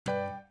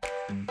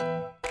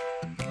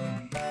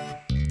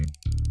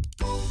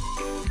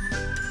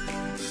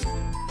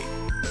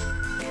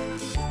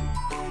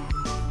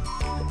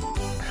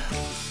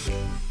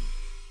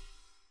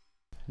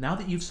Now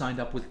that you've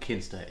signed up with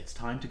Kinsta, it's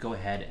time to go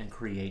ahead and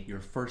create your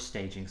first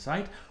staging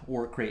site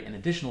or create an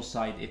additional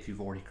site if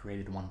you've already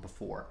created one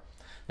before.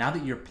 Now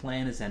that your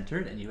plan is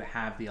entered and you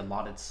have the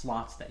allotted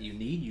slots that you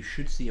need, you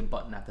should see a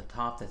button at the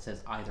top that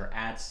says either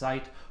add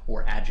site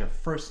or add your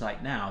first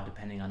site now,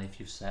 depending on if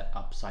you've set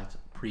up sites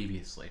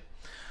previously.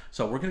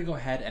 So we're going to go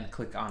ahead and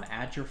click on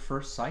add your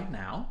first site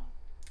now.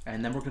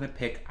 And then we're going to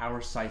pick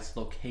our site's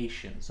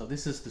location. So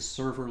this is the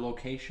server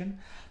location.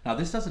 Now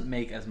this doesn't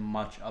make as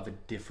much of a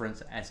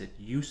difference as it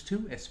used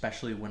to,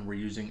 especially when we're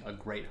using a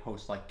great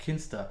host like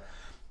Kinsta.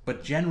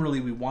 But generally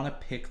we want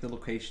to pick the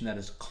location that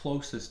is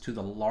closest to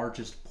the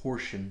largest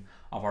portion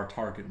of our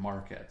target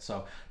market.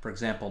 So for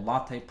example,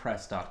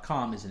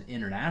 LattePress.com is an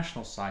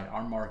international site.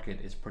 Our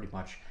market is pretty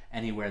much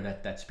anywhere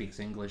that speaks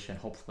English and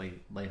hopefully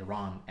later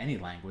on any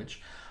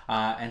language.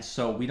 And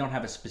so we don't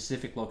have a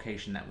specific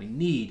location that we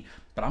need,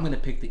 but I'm going to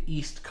pick the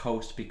East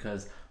Coast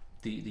because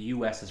the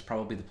US is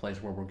probably the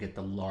place where we'll get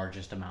the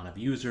largest amount of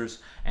users,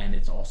 and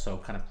it's also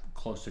kind of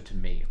closer to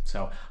me.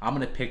 So I'm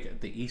going to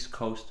pick the East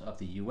Coast of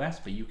the US,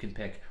 but you can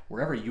pick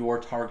wherever your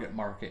target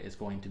market is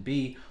going to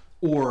be,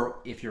 or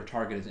if your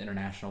target is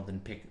international, then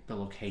pick the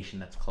location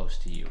that's close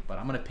to you. But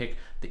I'm going to pick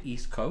the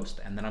East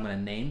Coast, and then I'm going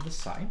to name the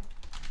site.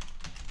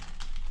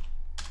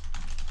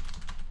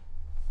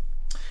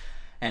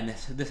 And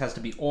this has to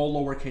be all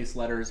lowercase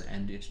letters,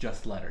 and it's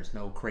just letters,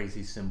 no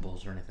crazy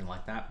symbols or anything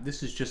like that.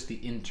 This is just the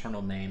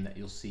internal name that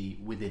you'll see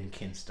within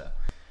Kinsta.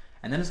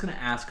 And then it's going to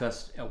ask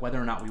us whether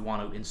or not we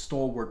want to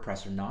install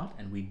WordPress or not,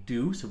 and we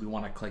do, so we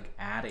want to click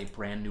add a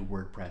brand new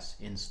WordPress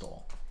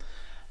install.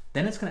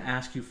 Then it's going to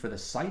ask you for the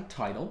site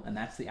title, and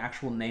that's the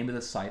actual name of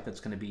the site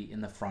that's going to be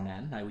in the front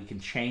end. Now we can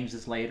change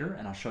this later,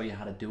 and I'll show you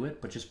how to do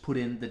it, but just put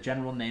in the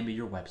general name of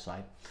your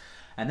website.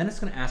 And then it's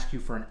going to ask you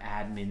for an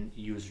admin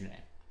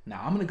username. Now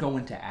I'm going to go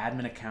into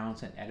admin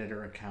accounts and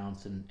editor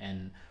accounts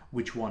and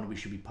which one we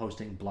should be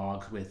posting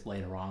blogs with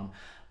later on.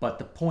 But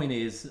the point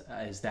is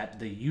that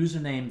the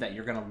username that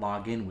you're going to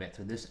log in with,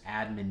 or this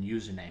admin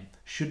username,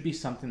 should be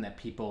something that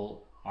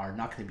people are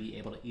not going to be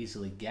able to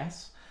easily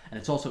guess. And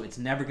it's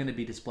never going to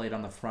be displayed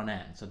on the front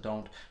end. So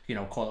don't,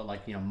 call it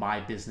like, my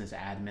business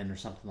admin or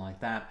something like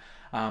that.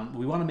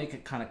 We want to make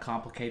it kind of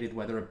complicated,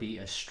 whether it be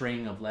a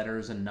string of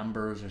letters and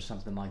numbers or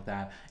something like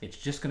that. It's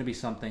just going to be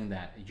something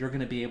that you're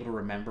going to be able to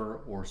remember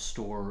or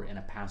store in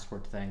a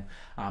password thing.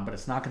 But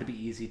it's not going to be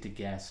easy to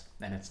guess,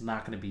 and it's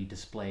not going to be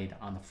displayed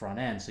on the front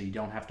end. So you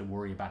don't have to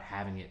worry about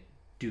having it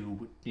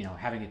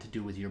having it to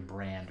do with your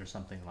brand or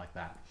something like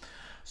that.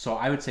 So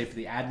I would say for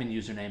the admin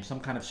username, some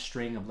kind of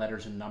string of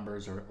letters and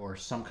numbers or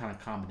some kind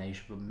of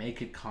combination, but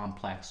make it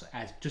complex,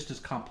 just as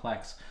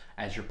complex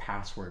as your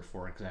password,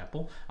 for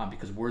example,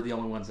 because we're the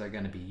only ones that are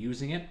going to be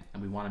using it,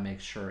 and we want to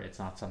make sure it's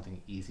not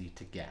something easy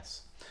to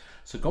guess.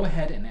 So go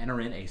ahead and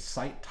enter in a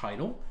site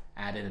title,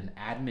 add in an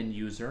admin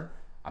user,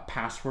 a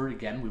password.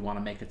 Again, we want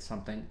to make it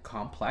something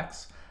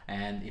complex.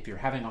 And if you're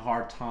having a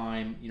hard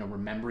time,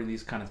 remembering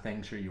these kind of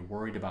things, or you're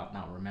worried about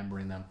not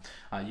remembering them,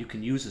 you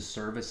can use a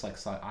service like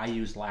I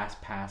use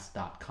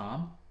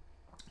LastPass.com.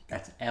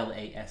 That's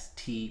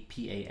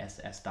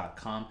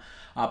LASTPASS.com.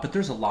 But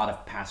there's a lot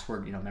of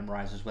password,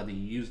 memorizers, whether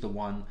you use the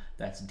one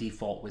that's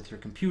default with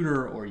your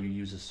computer or you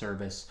use a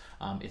service.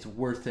 It's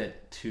worth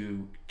it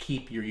to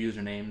keep your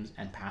usernames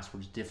and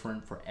passwords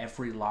different for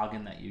every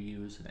login that you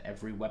use and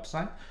every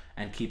website,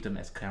 and keep them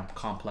as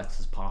complex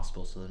as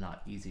possible so they're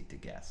not easy to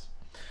guess.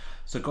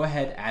 So go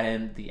ahead, add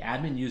in the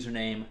admin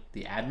username,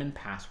 the admin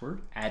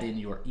password, add in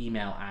your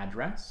email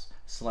address,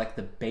 select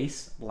the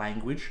base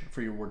language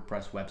for your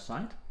WordPress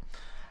website.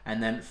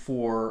 And then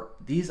for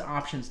these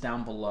options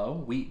down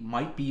below, we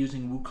might be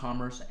using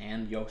WooCommerce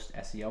and Yoast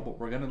SEO, but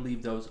we're going to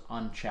leave those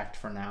unchecked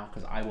for now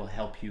because I will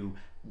help you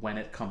when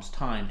it comes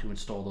time to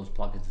install those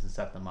plugins and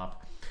set them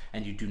up.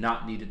 And you do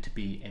not need it to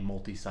be a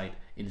multi-site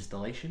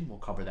installation. We'll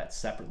cover that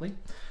separately.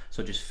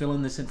 So just fill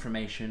in this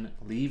information,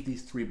 leave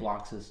these three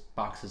boxes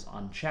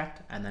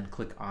unchecked, and then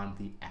click on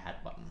the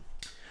add button.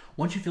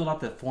 Once you filled out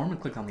the form and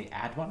click on the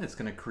add button, it's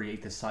going to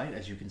create the site.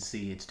 As you can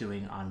see, it's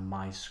doing on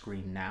my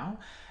screen now.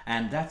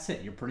 And that's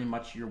it. Your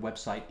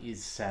website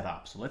is set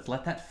up. So let's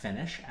let that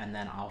finish, and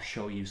then I'll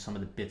show you some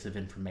of the bits of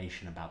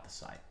information about the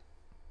site.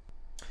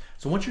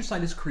 So once your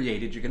site is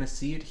created, you're going to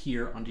see it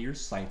here under your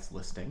sites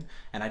listing.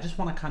 And I just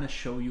want to kind of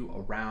show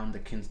you around the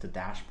Kinsta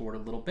dashboard a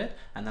little bit,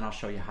 and then I'll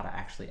show you how to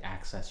actually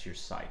access your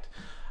site.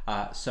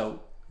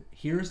 So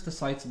here's the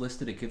sites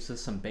listed. It gives us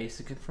some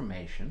basic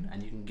information,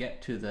 and you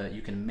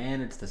can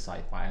manage the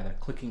site by either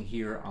clicking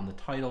here on the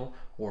title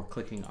or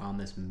clicking on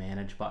this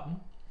manage button.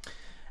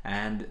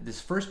 And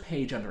this first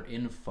page under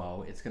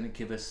info, it's going to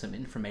give us some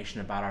information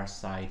about our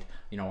site,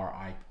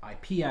 our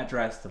IP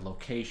address, the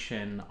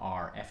location,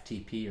 our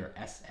FTP or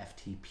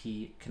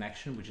SFTP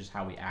connection, which is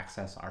how we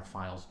access our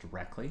files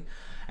directly.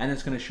 And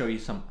it's going to show you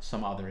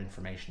some other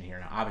information here.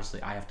 Now,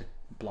 obviously, I have to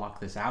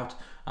block this out,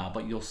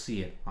 but you'll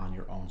see it on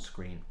your own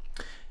screen.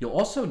 You'll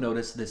also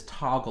notice this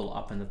toggle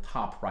up in the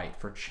top right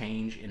for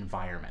change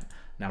environment.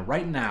 Now,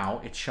 right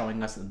now, it's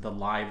showing us the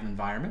live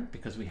environment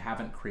because we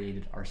haven't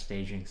created our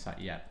staging site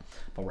yet,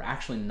 but we're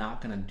actually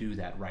not going to do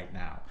that right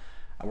now.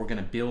 We're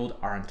going to build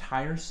our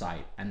entire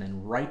site, and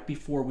then right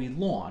before we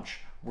launch,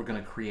 we're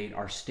going to create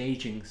our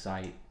staging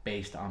site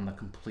based on the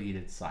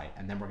completed site.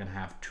 And then we're going to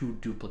have 2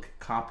 duplicate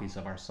copies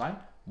of our site,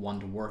 one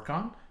to work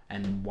on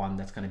and one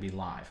that's going to be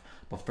live.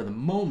 But for the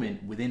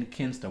moment, within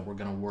Kinsta, we're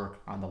going to work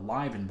on the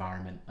live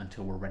environment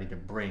until we're ready to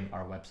bring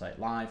our website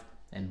live,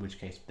 in which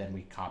case then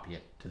we copy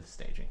it to the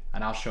staging.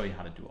 And I'll show you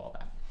how to do all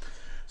that.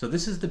 So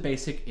this is the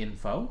basic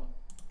info.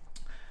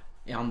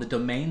 On the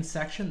domain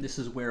section, this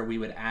is where we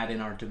would add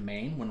in our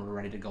domain when we're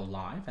ready to go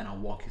live, and I'll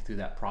walk you through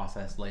that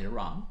process later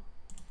on.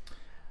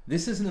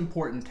 This is an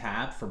important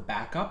tab for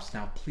backups.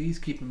 Now, please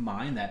keep in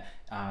mind that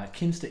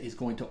Kinsta is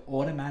going to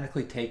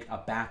automatically take a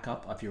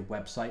backup of your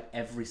website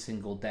every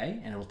single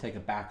day, and it will take a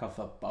backup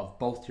of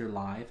both your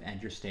live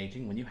and your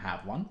staging when you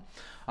have one.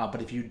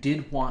 But if you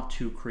did want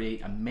to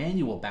create a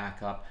manual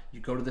backup, you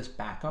go to this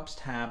Backups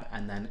tab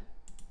and then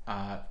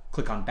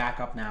click on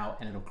Backup Now,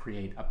 and it'll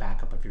create a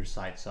backup of your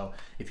site. So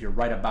if you're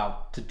right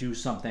about to do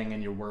something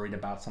and you're worried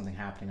about something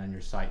happening on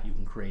your site, you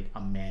can create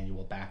a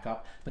manual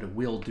backup, but it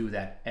will do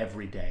that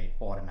every day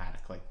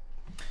automatically.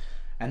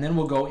 And then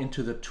we'll go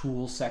into the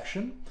Tools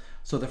section.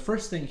 So the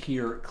first thing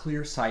here,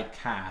 Clear Site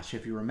Cache.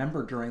 If you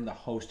remember during the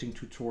hosting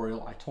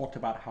tutorial, I talked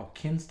about how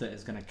Kinsta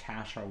is going to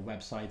cache our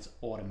websites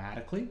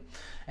automatically.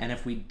 And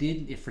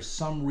if for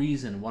some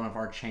reason one of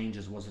our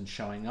changes wasn't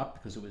showing up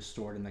because it was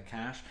stored in the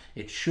cache,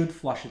 it should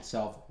flush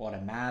itself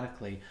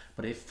automatically.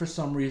 But if for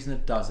some reason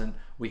it doesn't,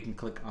 we can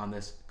click on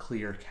this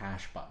Clear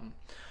Cache button.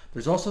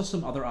 There's also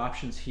some other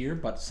options here,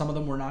 but some of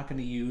them we're not going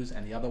to use,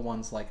 and the other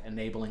ones like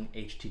enabling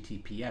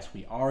HTTPS,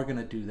 we are going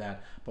to do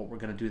that, but we're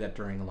going to do that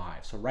during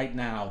live. So right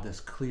now,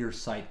 this Clear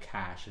Site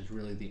Cache is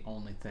really the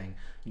only thing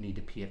you need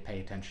to pay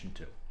attention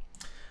to.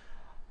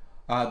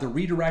 The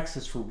redirects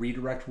is for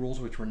redirect rules,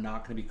 which we're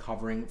not going to be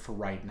covering for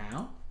right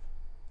now.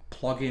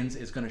 Plugins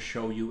is going to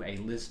show you a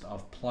list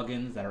of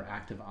plugins that are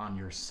active on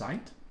your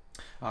site.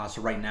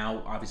 So right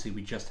now, obviously,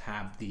 we just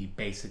have the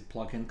basic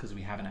plugin because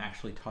we haven't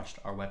actually touched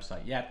our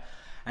website yet.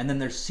 And then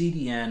there's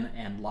CDN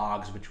and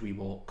logs, which we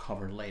will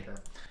cover later.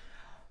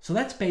 So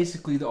that's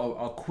basically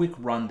a quick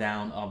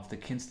rundown of the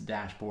Kinsta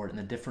dashboard and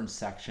the different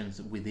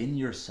sections within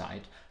your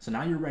site. So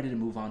now you're ready to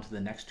move on to the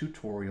next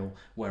tutorial,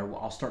 where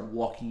I'll start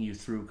walking you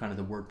through kind of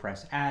the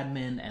WordPress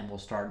admin, and we'll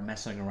start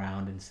messing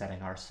around and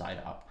setting our site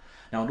up.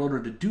 Now, in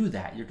order to do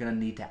that, you're going to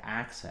need to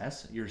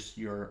access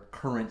your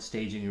current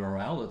staging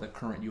URL, or the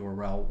current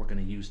URL we're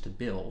going to use to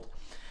build.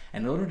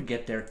 And in order to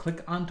get there,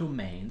 click on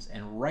Domains,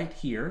 and right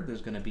here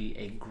there's going to be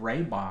a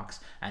gray box,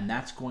 and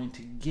that's going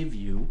to give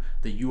you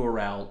the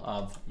URL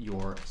of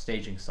your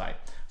staging site.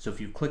 So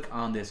if you click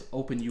on this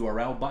Open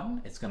URL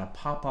button, it's going to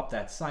pop up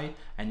that site,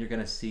 and you're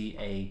going to see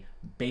a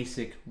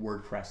basic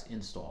WordPress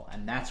install,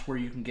 and that's where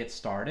you can get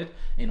started.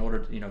 In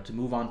order to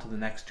move on to the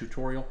next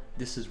tutorial,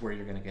 this is where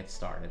you're going to get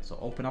started. So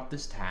open up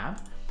this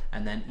tab,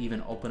 and then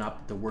even open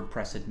up the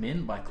WordPress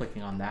admin by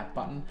clicking on that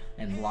button,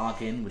 and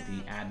log in with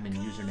the admin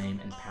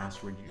username and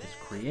password you just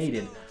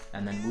created,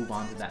 and then move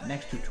on to that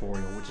next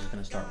tutorial, which is going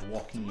to start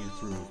walking you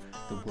through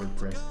the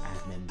WordPress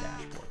admin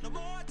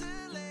dashboard.